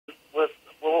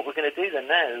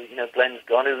now, Glenn's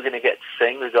gone, who's going to get to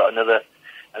sing? We've got another...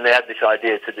 And they had this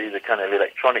idea to do the kind of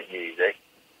electronic music,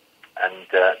 and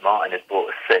Martin had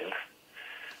bought a synth,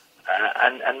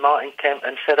 and Martin came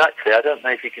and said, actually, I don't know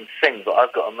if you can sing, but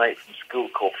I've got a mate from school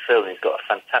called Phil, and he's got a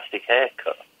fantastic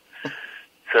haircut.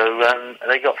 So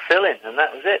they got Phil in, and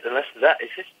that was it. The rest of that is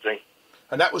history.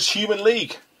 And that was Human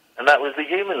League. And that was the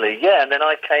Human League, yeah. And then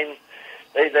I came...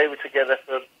 They were together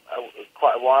for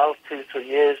quite a while, 2 3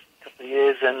 years, a couple of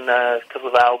years, and a couple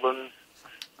of albums,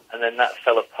 and then that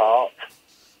fell apart.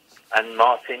 And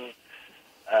Martin,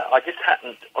 I just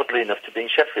happened, oddly enough, to be in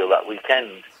Sheffield that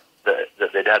weekend that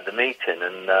they'd had the meeting,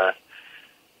 and I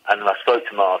spoke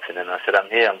to Martin, and I said, I'm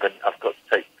here, I've got to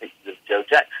take pictures of Joe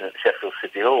Jackson at Sheffield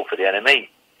City Hall for the NME.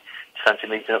 Fancy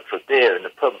meeting up for a beer in the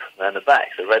pub around the back,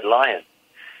 the Red Lion.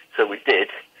 So we did,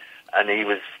 and he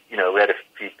was, we had a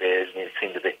few beers, and he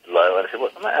seemed a bit low, and I said,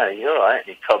 what's the matter, are you all right?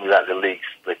 And he told me about the league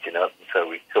splitting up, and so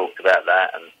we talked about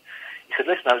that, and he said,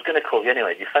 listen, I was going to call you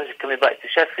anyway. Do you fancy coming back to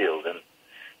Sheffield and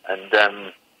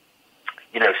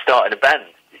starting a band,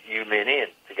 you, me and Ian,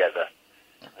 together?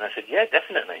 And I said, yeah,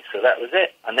 definitely. So that was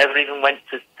it. I never even went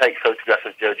to take photographs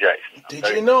of Joe Jackson. Did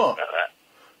you not?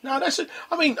 No, that's it.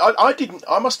 I mean, I didn't.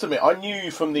 I must admit, I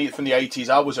knew from the 80s.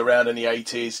 I was around in the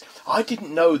 80s. I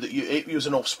didn't know that it was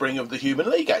an offspring of the Human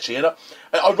League, actually. And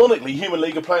ironically, Human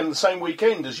League are playing the same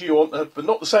weekend as you, but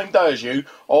not the same day as you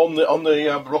on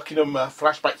the Rockingham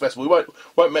Flashback Festival. We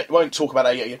won't talk about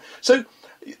that yet. So,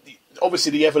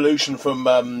 obviously, the evolution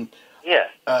from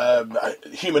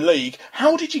Human League.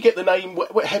 How did you get the name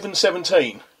Heaven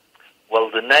 17? Well,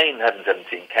 the name Heaven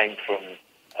 17 came from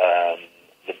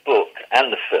the book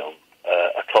and the film,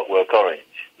 A Clockwork Orange,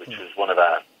 which was one of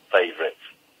our favourites.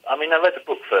 I mean, I read the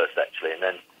book first, actually, and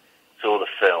then saw the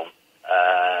film.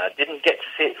 Didn't get to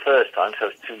see it first time, so I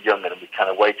was too young, and we kind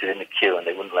of waited in the queue, and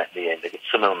they wouldn't let me in.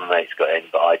 Some of my mates got in,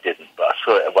 but I didn't. But I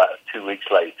saw it about 2 weeks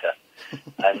later.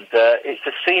 And it's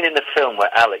a scene in the film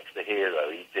where Alex, the hero,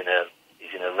 he's in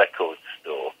a record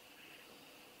store,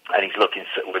 and he's looking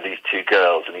with these two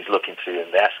girls, and he's looking through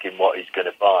them. They ask him what he's going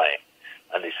to buy.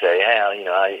 And they say, hey, are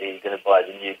you going to buy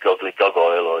the new Goggly Gog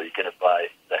oil, or are you going to buy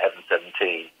the Heaven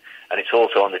 17? And it's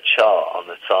also on the chart on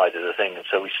the side of the thing. And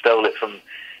so we stole it from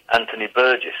Anthony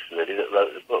Burgess, really, that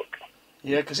wrote the book.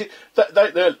 Yeah, because in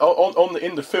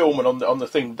the film and on the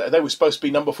thing, they were supposed to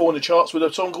be number 4 in the charts with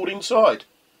a song called Inside.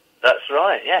 That's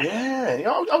right, yeah.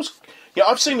 Yeah,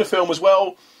 I've seen the film as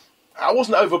well. I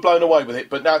wasn't overblown away with it,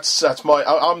 but that's I'm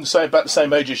about the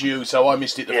same age as you, so I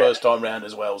missed it the first time round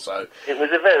as well. So it was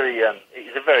a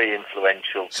very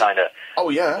influential kind of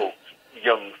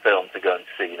young film to go and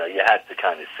see. You had to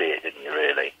kind of see it, didn't you?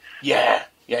 Really? Yeah.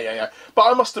 But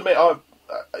I must admit,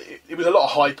 it was a lot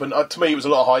of hype, and to me, it was a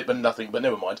lot of hype and nothing. But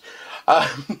never mind. I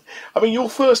mean, your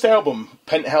first album,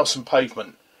 Penthouse and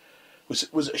Pavement,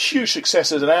 was a huge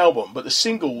success as an album, but the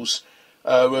singles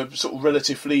were sort of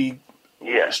relatively.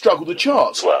 Yeah. Struggled the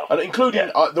charts, and including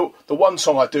the one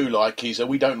song I do like is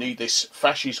 "We Don't Need This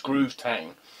Fascist Groove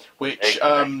Tang," which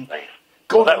that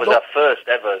was our first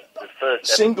ever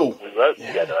single we wrote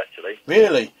together, actually.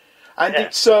 Really, and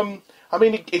it's I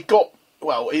mean it got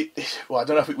I don't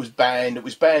know if it was banned. It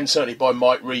was banned certainly by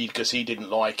Mike Reed because he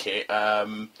didn't like it,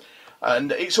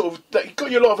 and it sort of it got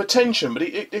you a lot of attention, but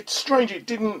it's strange it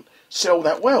didn't sell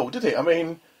that well, did it? I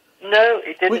mean, no,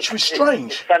 it didn't. Which was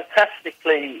strange. It's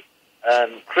fantastically.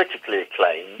 Critically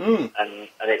acclaimed, and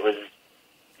it was,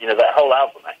 that whole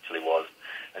album actually was,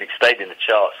 and it stayed in the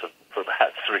charts for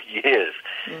about 3 years.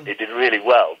 It did really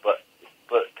well, but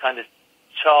kind of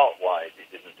chart-wise,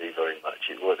 it didn't do very much.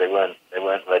 They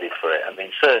weren't ready for it. I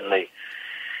mean, certainly,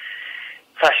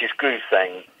 Fascist Groove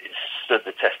Thing, it stood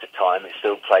the test of time. It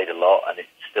still played a lot, and it's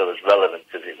still as relevant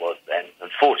as it was then,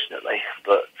 unfortunately.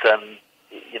 But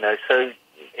so.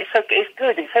 It's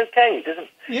good. It's okay. It doesn't.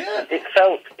 Yeah.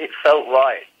 It felt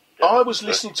right. I was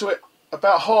listening to it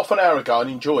about half an hour ago and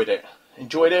enjoyed it.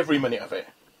 Enjoyed every minute of it.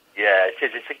 Yeah, it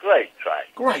is. It's a great track.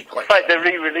 Great. In fact, they're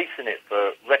re-releasing it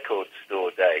for Record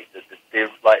Store Day.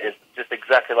 It's just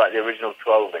exactly like the original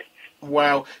 12-inch.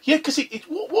 Wow. Yeah, because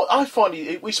what I find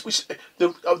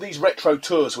these retro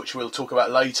tours, which we'll talk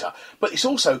about later, but it's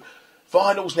also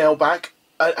vinyl's now back,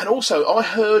 and also I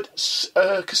heard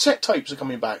cassette tapes are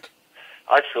coming back.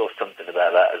 I saw something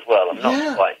about that as well. I'm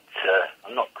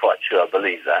not quite sure I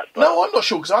believe that. But no, I'm not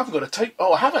sure because I haven't got a tape.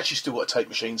 Oh, I have actually still got a tape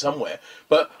machine somewhere.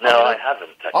 But no, I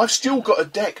haven't. I've still got a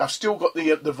deck. I've still got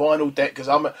the vinyl deck because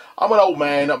I'm an old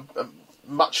man. I'm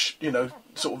much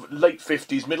sort of late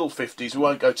 50s, middle 50s. We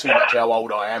won't go too much how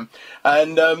old I am,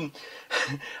 and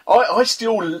I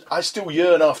still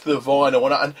yearn after the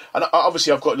vinyl, and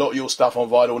obviously I've got a lot of your stuff on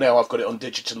vinyl now. I've got it on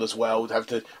digital as well.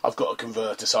 I've got a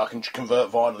converter, so I can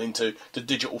convert vinyl into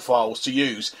digital files to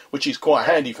use, which is quite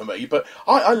handy for me. But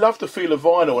I love the feel of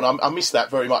vinyl, and I miss that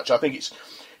very much. I think it's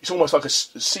almost like a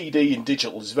CD in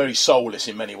digital. It's very soulless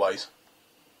in many ways.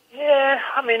 Yeah,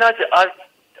 I mean, I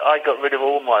got rid of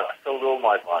I sold all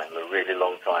my vinyl a really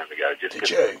long time ago. Did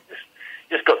you?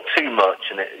 Just got too much,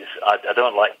 and I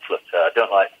don't like clutter. I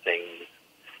don't like things.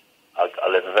 I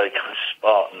live a very kind of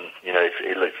Spartan.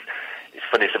 It's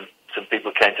funny. Some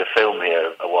people came to film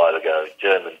here a while ago, a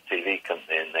German TV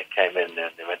company, and they came in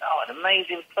and they went, "Oh, an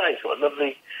amazing place! What a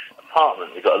lovely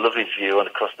apartment! We've got a lovely view on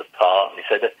across the park." And he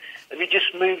said, "Have you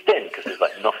just moved in? Because there's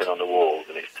like nothing on the walls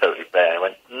and it's totally bare." I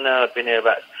went, "No, I've been here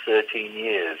about 13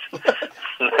 years." And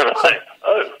they were like,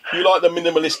 "Oh, you like the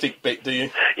minimalistic bit, do you?"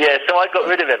 Yeah, so I got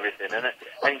rid of everything,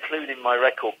 including my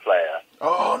record player.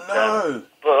 Oh no!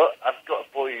 But I've got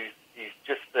a boy who's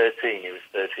just 13. He was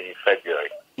 13 in February.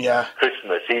 Yeah.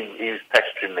 Christmas. He was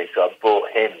pestering me, so I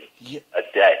bought him a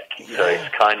deck. Yeah. So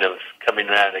it's kind of coming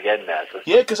round again now. So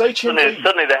because HMV...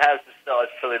 Suddenly the house has started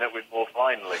filling up with more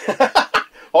vinyl again.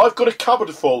 I've got a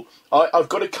cupboard full. I've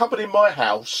got a cupboard in my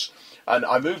house, and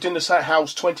I moved into that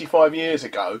house 25 years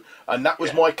ago, and that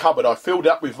was my cupboard. I filled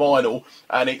it up with vinyl,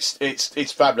 and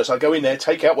it's fabulous. I go in there,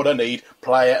 take out what I need,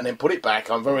 play it, and then put it back.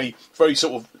 I'm very, very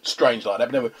sort of strange like that.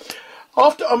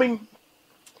 But anyway,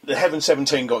 the Heaven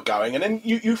 17 got going, and then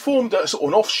you formed a sort of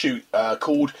an offshoot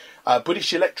called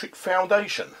British Electric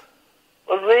Foundation.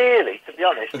 Well, really, to be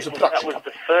honest, that was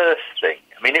the first thing.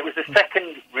 I mean, it was the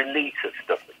second release of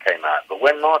stuff that came out, but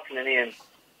when Martin and Ian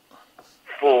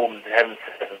formed Heaven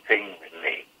 17 with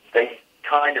me, they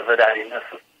kind of had enough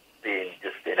of being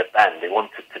just in a band. They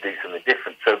wanted to do something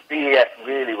different. So BEF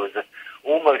really was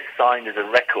almost signed as a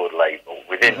record label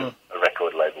within a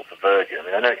record label for Virgin. I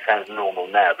mean, I know it sounds normal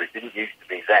now, but it didn't used to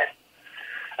be then.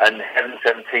 And Heaven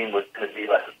 17 was going to be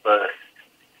like the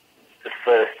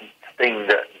first thing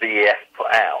that BEF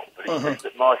put out. But it's just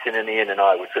that Martin and Ian and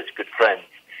I were such good friends.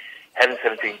 Heaven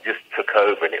 17 just took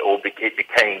over, and it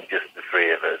became just the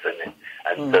three of us, and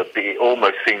so it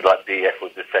almost seemed like BEF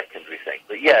was the secondary thing.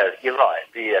 But yeah, you're right,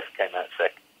 BEF came out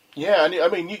second. Yeah, and I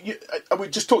mean, we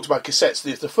just talked about cassettes.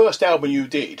 The first album you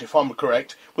did, if I'm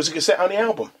correct, was a cassette-only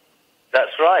album.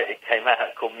 That's right. It came out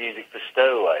called Music for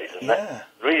Stowaways. And the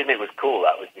reason it was called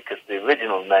that was because the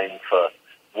original name for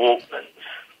Walkmans,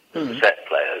 the cassette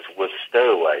players, was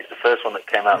Stowaways. The first one that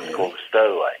came out was called the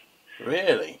Stowaway.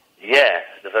 Really? Yeah,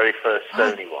 the very first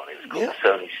Sony one. It was called the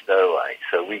Sony Stowaway.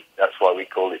 So that's why we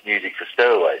called it Music for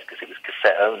Stowaways, because it was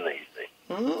cassette-only, you see.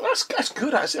 That's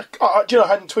good. I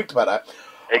hadn't tweaked about that.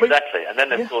 Exactly, and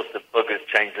then of course the buggers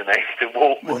changed the name to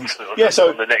Walkmans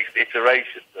on the next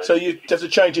iteration. So you have to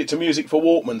change it to Music for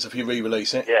Walkmans if you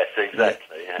re-release it. Yes,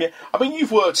 exactly. Yeah. I mean,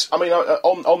 you've worked. I mean,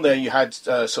 on there you had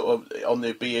sort of on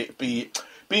the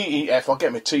BEF. I'll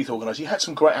get my teeth organised. You had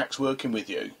some great acts working with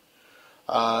you.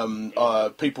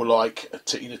 People like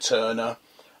Tina Turner,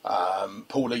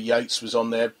 Paula Yates was on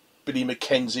there, Billy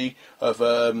Mackenzie of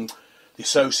The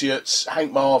Associates,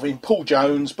 Hank Marvin, Paul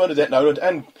Jones, Bernadette Nolan,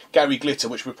 and Gary Glitter,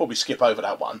 which we'll probably skip over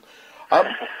that one.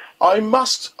 I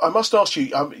must ask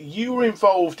you, you were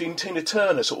involved in Tina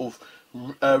Turner, sort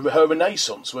of her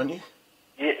renaissance, weren't you?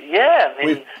 Yeah, I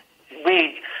mean,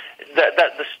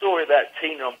 the story about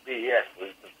Tina on BEF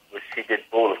was she did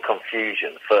Ball of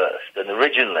Confusion first, and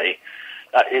originally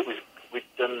we'd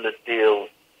done the deal,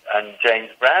 and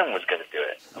James Brown was going to do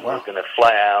it, and we were going to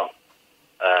fly out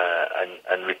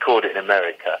and record it in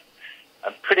America.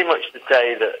 And pretty much the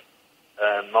day that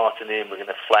Martin and Ian were going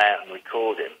to fly out and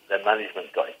record him, their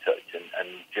management got in touch and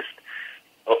just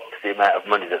upped the amount of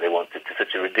money that they wanted to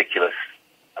such a ridiculous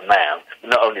amount.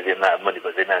 Not only the amount of money,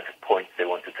 but the amount of points they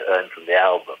wanted to earn from the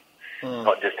album.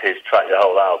 Not just his track, the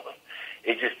whole album.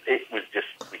 It was just,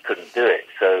 we couldn't do it.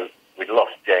 So we'd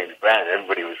lost James Brown, and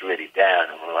everybody was really down,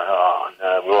 and we were like, oh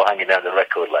no, we're all hanging down the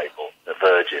record label, the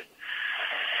Virgin.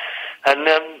 And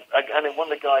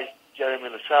one of the guys, Jeremy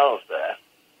Lassalle's there,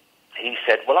 he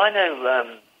said, well, I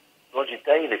know Roger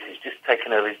Davis has just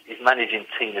taken over, he's managing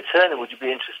Tina Turner, would you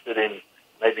be interested in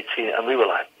maybe Tina? And we were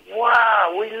like,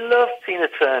 wow, we love Tina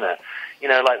Turner. You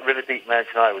know, like River Deep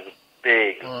Mountain High was a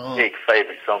big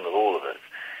favourite song of all of us.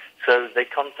 So they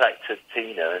contacted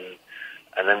Tina,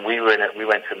 and then we went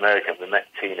to America, and we met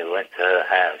Tina, we went to her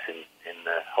house in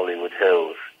Hollywood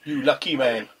Hills. You lucky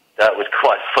man. That was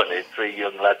quite funny. 3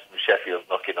 young lads from Sheffield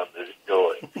knocking on the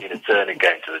door. Tina Turner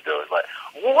came to the door. It's like,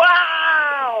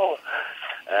 wow!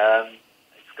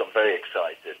 It's got very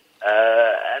excited.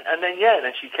 And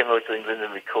then she came over to England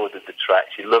and recorded the track.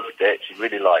 She loved it. She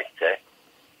really liked it.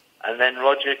 And then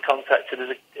Roger contacted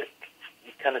us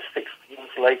kind of 6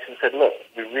 months later and said, look,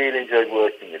 we really enjoyed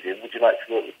working with you. Would you like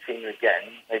to work with Tina again?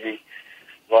 Maybe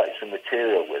write some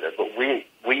material with her. But we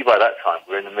by that time,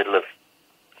 were in the middle of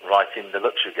writing The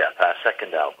Luxury Gap, our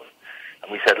second album.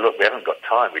 And we said, look, we haven't got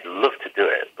time. We'd love to do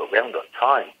it, but we haven't got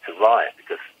time to write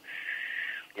because,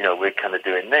 we're kind of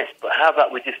doing this. But how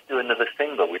about we just do another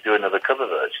single? We do another cover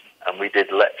version. And we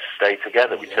did Let's Stay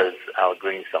Together. We chose Al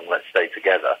Green's song, Let's Stay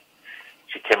Together.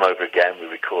 She came over again. We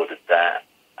recorded that.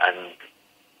 And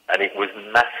it was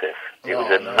massive. It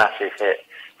was a massive hit.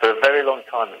 For a very long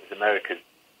time, it was America's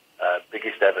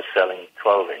biggest ever selling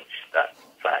 12-inch, that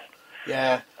track.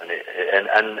 Yeah. And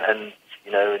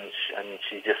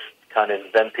she just kind of,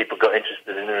 then people got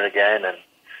interested in her again, and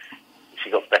she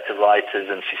got better writers,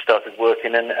 and she started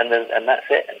working, and that's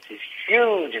it. And she's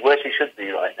huge, where she should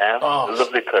be right now. A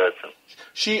lovely person.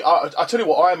 I tell you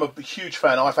what, I am a huge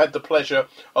fan. I've had the pleasure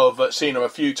of seeing her a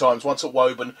few times, once at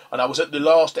Woburn, and I was at the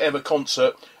last ever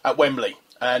concert at Wembley,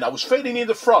 and I was feeling near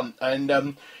the front, and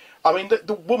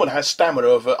the woman has stamina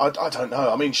of, I don't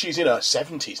know, she's in her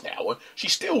 70s now, she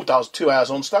still does 2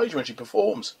 hours on stage when she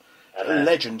performs.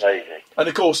 Legend. Amazing. And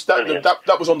of course,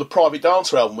 that was on the Private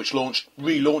Dancer album, which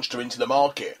relaunched her into the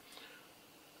market.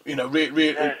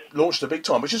 Launched her big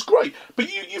time, which is great. But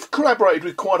you've collaborated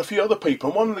with quite a few other people,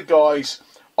 and one of the guys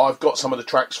I've got some of the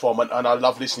tracks from, and I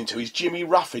love listening to, is Jimmy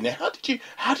Ruffin. Now, how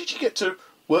did you get to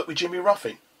work with Jimmy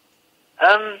Ruffin?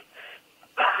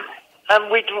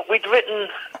 We'd written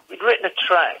a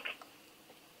track.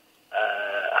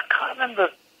 I can't remember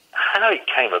how it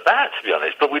came about, to be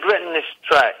honest, but we'd written this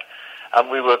track, and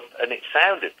it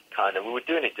sounded we were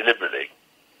doing it deliberately,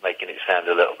 making it sound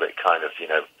a little bit kind of,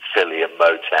 silly and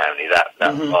Motowny, that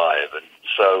vibe, and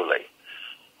soul-y.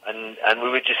 And we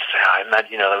were just, I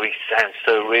imagine, we sound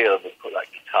so real, we put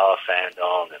that guitar sound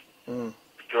on, and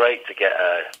it's great to get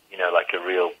a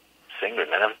real singer in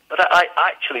there. But I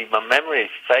actually, my memory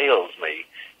fails me.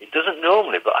 It doesn't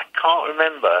normally, but I can't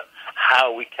remember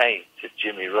how we came to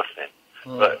Jimmy Ruffin.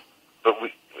 But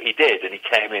he did, and he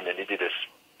came in and he did a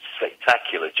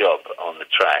spectacular job on the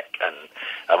track,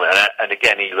 and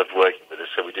again, he loved working with us,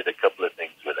 so we did a couple of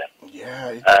things with him.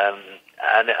 Yeah.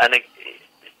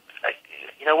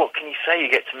 What can you say? You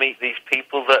get to meet these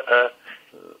people that are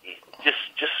just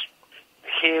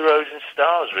heroes and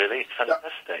stars. Really, it's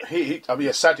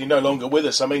fantastic. Sadly no longer with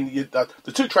us. The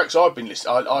two tracks I've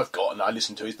got and I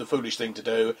listen to is "The Foolish Thing to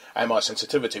Do" and "My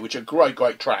Sensitivity," which are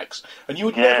great tracks. And you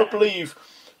would never believe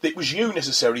that it was you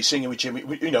necessarily singing with Jimmy,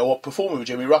 or performing with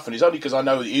Jimmy Ruffin. It's only because I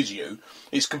know that it is you.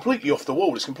 It's completely off the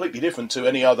wall. It's completely different to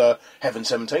any other Heaven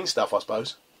 17 stuff, I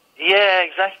suppose. Yeah,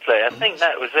 exactly. I think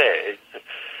that was it.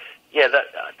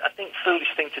 I think "Foolish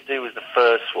Thing to Do" was the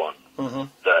first one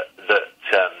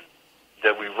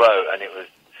that we wrote, and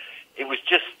it was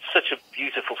just such a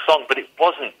beautiful song, but it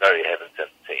wasn't very Heaven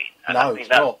 17. And I think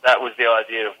that was the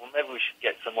idea of, well, maybe we should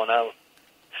get someone else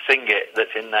to sing it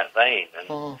that's in that vein.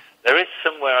 And there is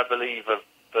somewhere, I believe, a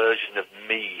version of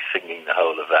me singing the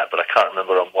whole of that, but I can't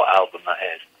remember on what album that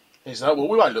is. Well,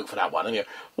 we won't look for that one, anyway.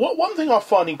 One thing I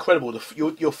find incredible,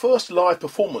 your first live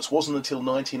performance wasn't until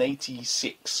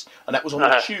 1986, and that was on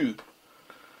the Tube.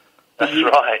 That's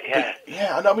right,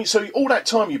 yeah. And so all that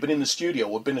time you've been in the studio,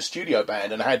 or been a studio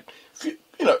band, and had,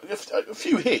 a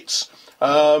few hits,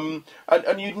 and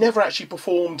you'd never actually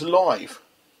performed live.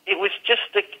 It was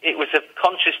a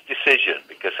conscious decision,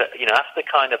 because, after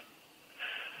kind of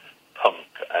punk,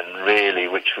 and really,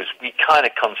 which was, we kind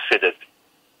of considered,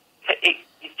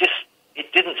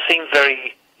 it didn't seem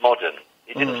very modern.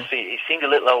 It seemed a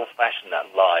little old-fashioned, that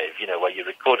live, where you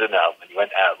recorded an album, and you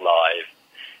went out live,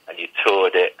 and you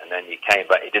toured it, and then you came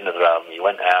back, you did another album, you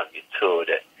went out, and you toured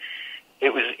it.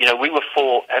 It was, we were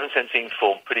Heaven 17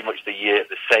 formed pretty much the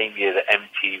same year that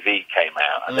MTV came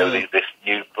out, and there was this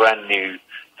brand new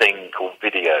thing called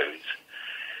videos,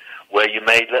 where you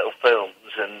made little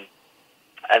films, and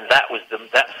that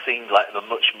seemed like a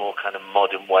much more kind of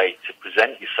modern way to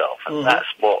present yourself, and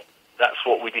that's what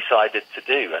we decided to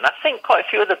do. And I think quite a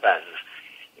few other bands,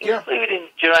 including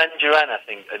Duran Duran, I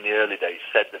think in the early days,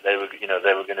 said that they were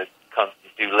going to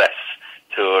do less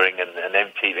touring and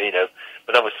MTV,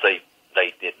 but obviously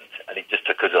they didn't, and it just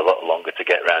took us a lot longer to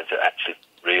get around to actually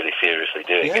really seriously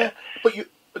doing it.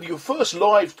 But your first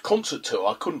live concert tour,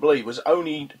 I couldn't believe, was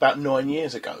only about 9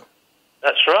 years ago.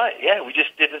 That's right. Yeah, we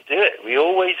just didn't do it. We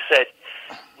always said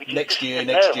next year. We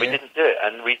didn't do it,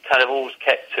 and we kind of always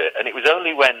kept to it. And it was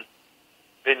only when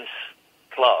Vince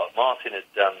Clarke, Martin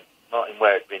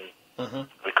Ware had been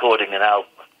recording an album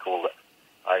called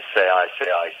I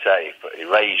Say for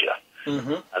Erasure,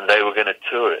 and they were going to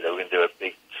tour it. They were going to do a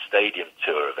big stadium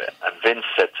tour of it. And Vince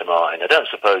said to Martin, I don't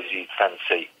suppose you'd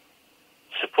fancy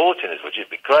supporting us, would you?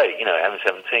 It'd be great,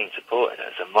 M17 supporting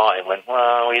us. And Martin went,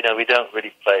 well, we don't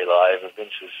really play live. And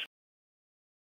Vince was